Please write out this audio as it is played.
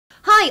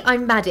Hi,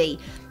 I'm Maddie.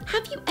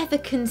 Have you ever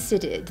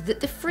considered that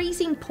the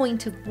freezing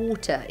point of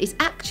water is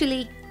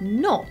actually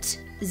not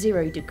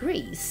 0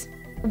 degrees?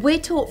 We're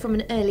taught from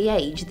an early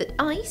age that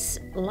ice,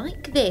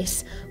 like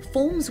this,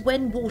 forms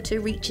when water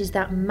reaches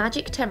that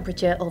magic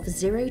temperature of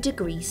 0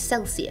 degrees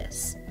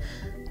Celsius.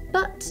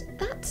 But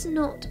that's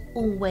not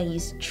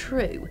always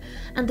true,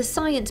 and the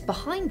science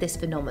behind this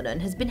phenomenon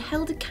has been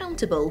held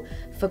accountable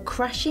for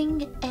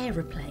crashing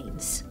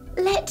aeroplanes.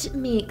 Let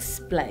me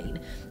explain.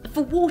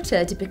 For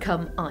water to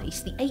become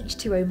ice, the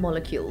H2O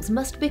molecules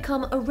must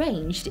become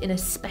arranged in a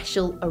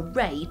special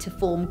array to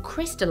form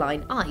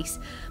crystalline ice,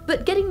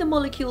 but getting the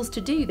molecules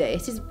to do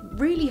this is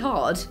really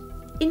hard.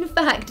 In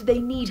fact, they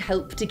need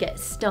help to get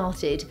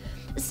started.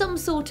 Some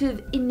sort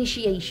of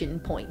initiation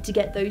point to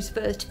get those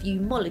first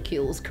few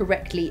molecules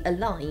correctly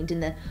aligned in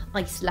the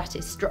ice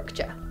lattice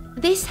structure.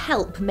 This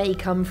help may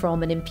come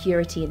from an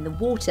impurity in the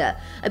water,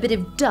 a bit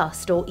of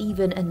dust, or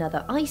even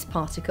another ice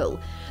particle.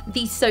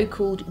 These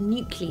so-called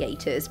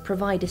nucleators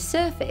provide a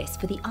surface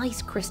for the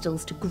ice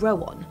crystals to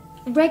grow on.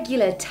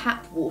 Regular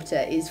tap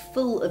water is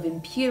full of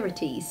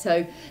impurities,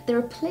 so there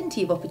are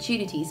plenty of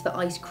opportunities for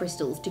ice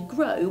crystals to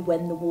grow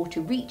when the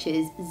water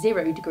reaches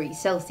 0 degrees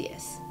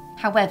Celsius.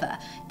 However,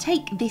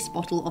 take this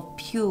bottle of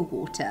pure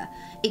water.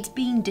 It's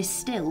been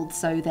distilled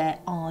so there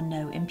are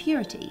no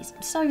impurities,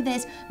 so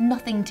there's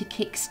nothing to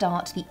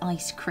kickstart the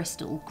ice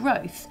crystal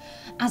growth.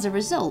 As a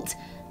result,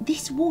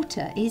 this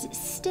water is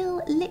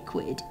still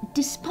liquid,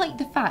 despite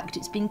the fact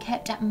it's been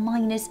kept at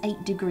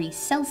 -8 degrees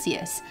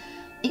Celsius.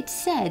 It's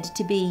said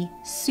to be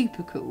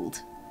supercooled.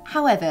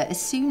 However,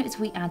 as soon as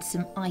we add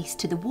some ice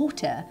to the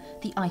water,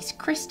 the ice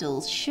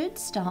crystals should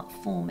start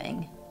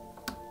forming.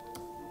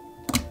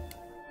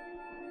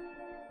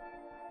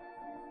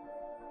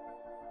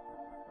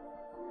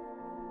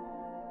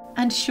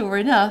 And sure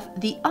enough,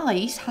 the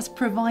ice has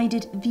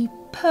provided the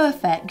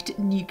perfect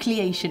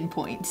nucleation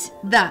point.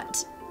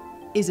 That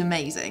is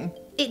amazing.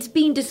 It's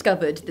been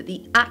discovered that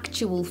the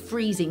actual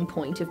freezing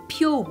point of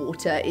pure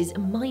water is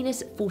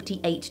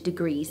 -48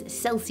 degrees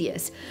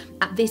Celsius.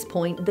 At this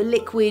point, the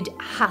liquid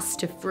has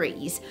to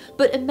freeze.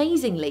 But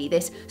amazingly,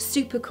 this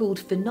supercooled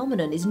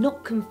phenomenon is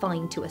not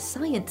confined to a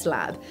science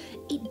lab.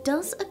 It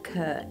does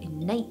occur in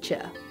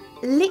nature.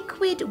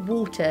 Liquid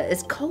water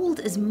as cold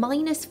as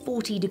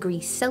 -40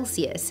 degrees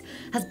Celsius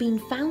has been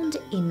found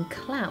in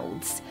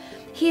clouds.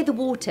 Here the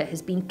water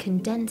has been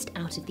condensed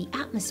out of the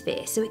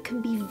atmosphere so it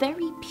can be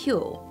very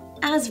pure.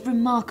 As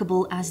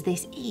remarkable as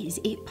this is,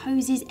 it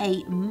poses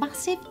a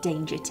massive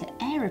danger to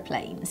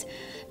aeroplanes,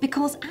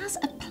 because as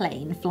a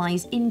plane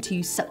flies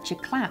into such a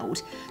cloud,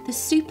 the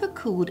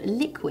supercooled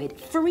liquid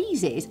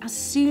freezes as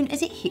soon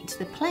as it hits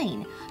the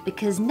plane,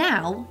 because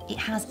now it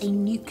has a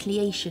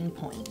nucleation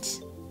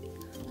point.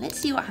 Let's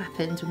see what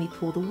happens when we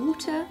pour the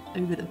water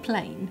over the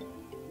plane.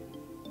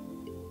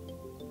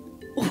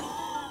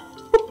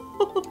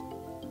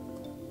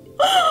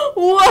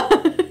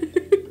 Whoa!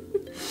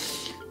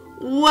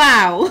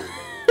 Wow!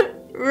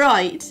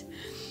 Right.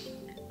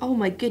 Oh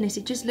my goodness,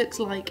 it just looks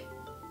like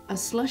a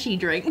slushy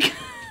drink.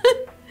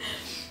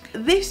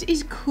 This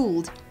is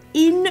called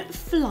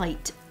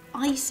in-flight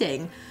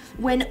icing,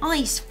 when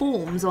ice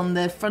forms on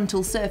the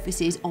frontal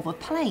surfaces of a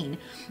plane.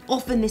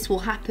 Often this will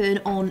happen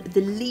on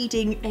the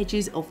leading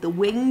edges of the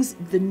wings,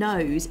 the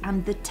nose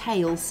and the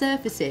tail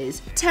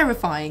surfaces.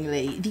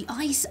 Terrifyingly, the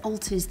ice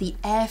alters the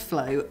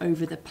airflow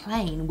over the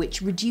plane,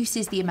 which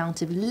reduces the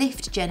amount of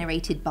lift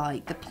generated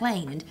by the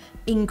plane and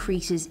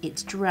increases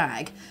its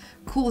drag,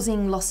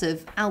 causing loss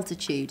of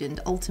altitude and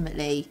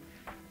ultimately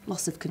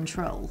loss of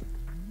control.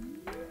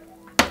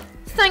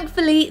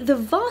 Thankfully, the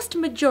vast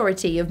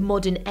majority of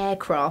modern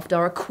aircraft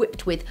are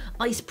equipped with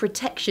ice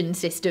protection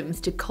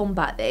systems to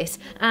combat this,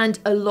 and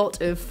a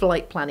lot of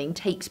flight planning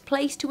takes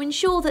place to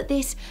ensure that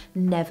this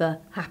never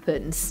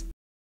happens.